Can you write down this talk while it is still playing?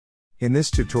In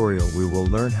this tutorial we will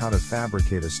learn how to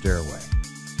fabricate a stairway.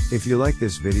 If you like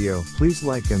this video, please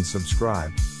like and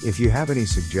subscribe. If you have any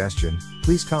suggestion,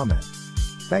 please comment.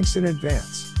 Thanks in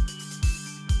advance.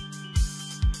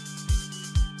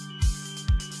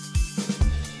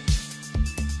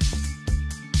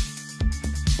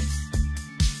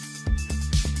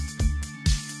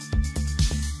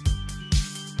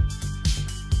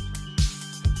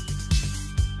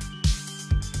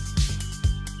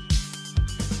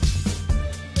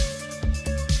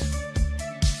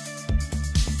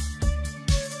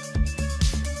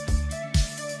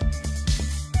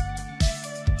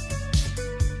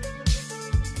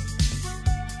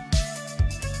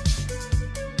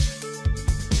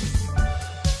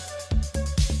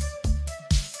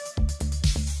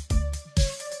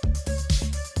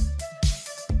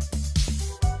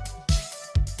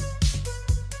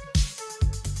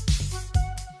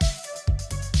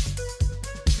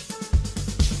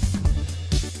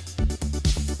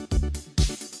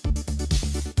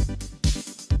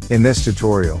 In this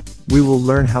tutorial, we will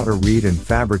learn how to read and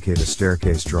fabricate a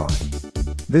staircase drawing.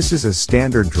 This is a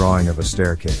standard drawing of a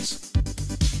staircase.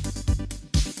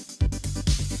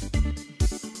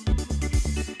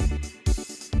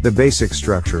 The basic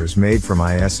structure is made from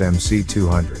ISMC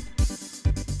 200.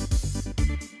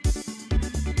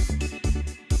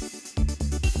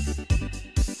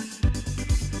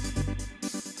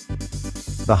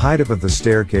 The height of the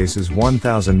staircase is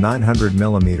 1,900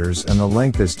 mm and the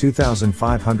length is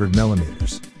 2,500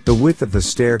 mm. The width of the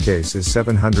staircase is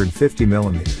 750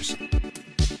 mm.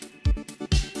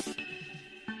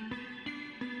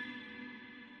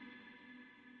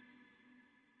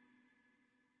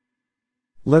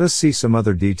 Let us see some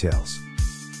other details.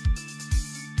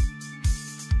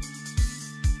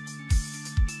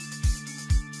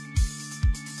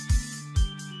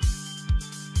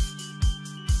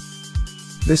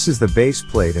 This is the base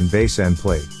plate and base end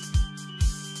plate.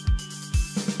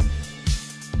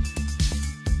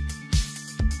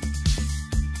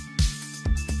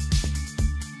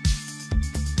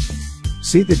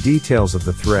 See the details of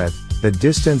the thread. The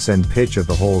distance and pitch of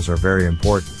the holes are very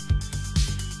important.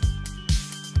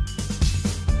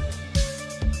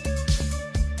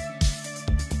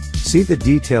 See the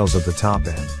details of the top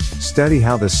end. Study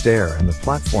how the stair and the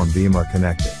platform beam are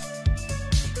connected.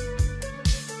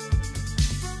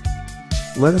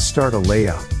 Let us start a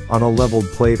layout on a leveled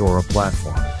plate or a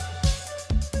platform.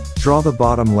 Draw the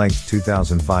bottom length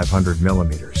 2,500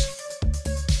 mm.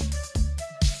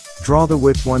 Draw the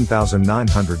width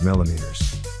 1,900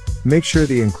 mm. Make sure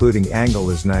the including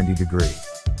angle is 90 degrees.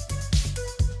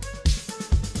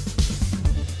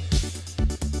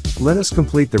 Let us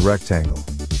complete the rectangle.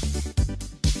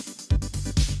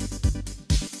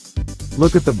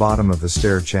 Look at the bottom of the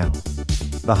stair channel.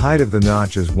 The height of the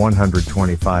notch is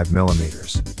 125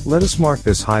 mm. Let us mark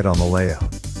this height on the layout.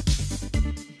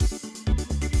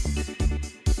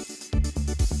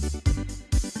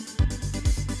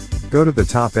 Go to the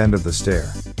top end of the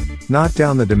stair. Knot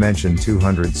down the dimension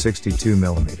 262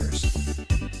 mm.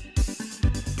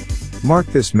 Mark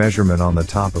this measurement on the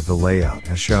top of the layout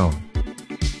as shown.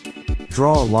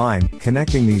 Draw a line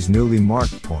connecting these newly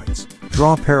marked points.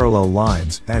 Draw parallel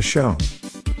lines as shown.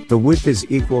 The width is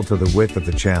equal to the width of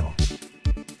the channel.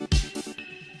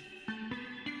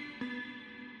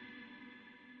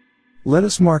 Let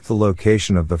us mark the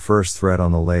location of the first thread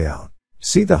on the layout.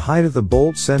 See the height of the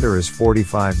bolt center is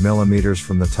 45 mm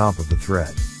from the top of the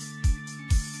thread.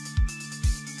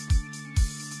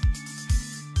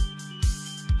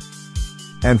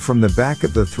 And from the back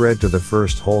of the thread to the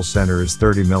first hole center is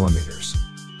 30 mm.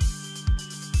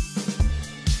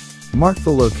 Mark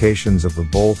the locations of the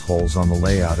bolt holes on the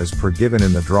layout as per given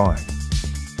in the drawing.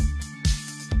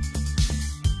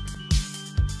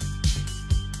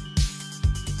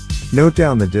 Note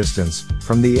down the distance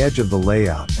from the edge of the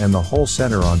layout and the hole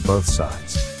center on both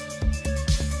sides.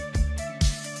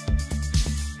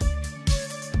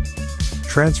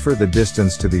 Transfer the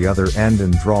distance to the other end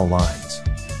and draw lines.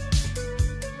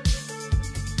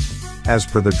 As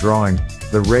per the drawing,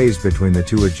 the raise between the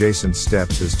two adjacent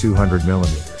steps is 200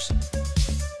 mm.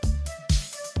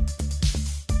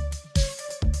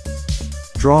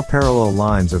 Draw parallel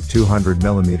lines of 200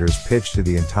 mm pitch to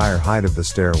the entire height of the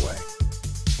stairway.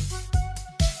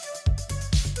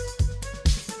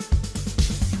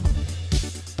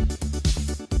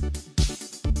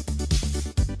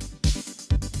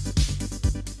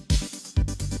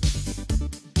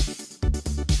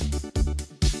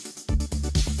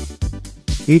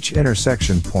 Each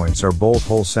intersection points are bolt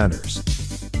hole centers.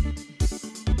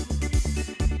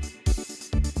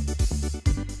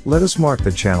 Let us mark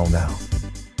the channel now.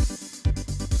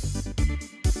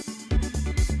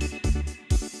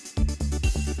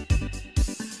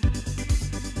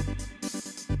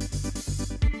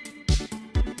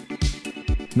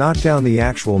 Note down the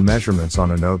actual measurements on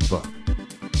a notebook.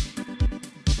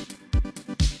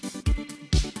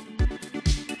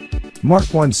 Mark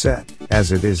one set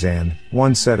as it is and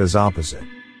one set as opposite.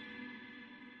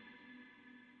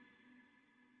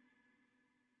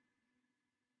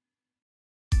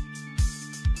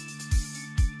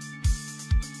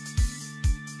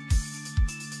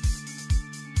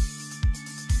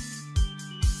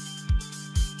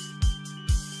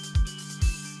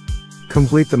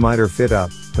 Complete the miter fit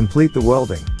up, complete the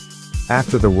welding.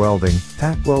 After the welding,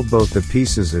 tack weld both the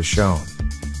pieces as shown.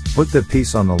 Put the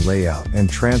piece on the layout and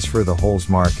transfer the holes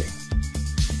marking.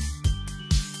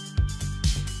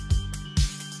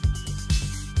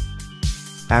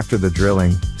 After the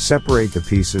drilling, separate the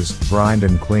pieces, grind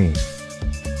and clean.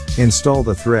 Install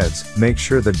the threads, make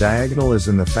sure the diagonal is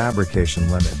in the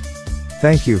fabrication limit.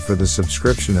 Thank you for the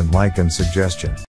subscription and like and suggestion.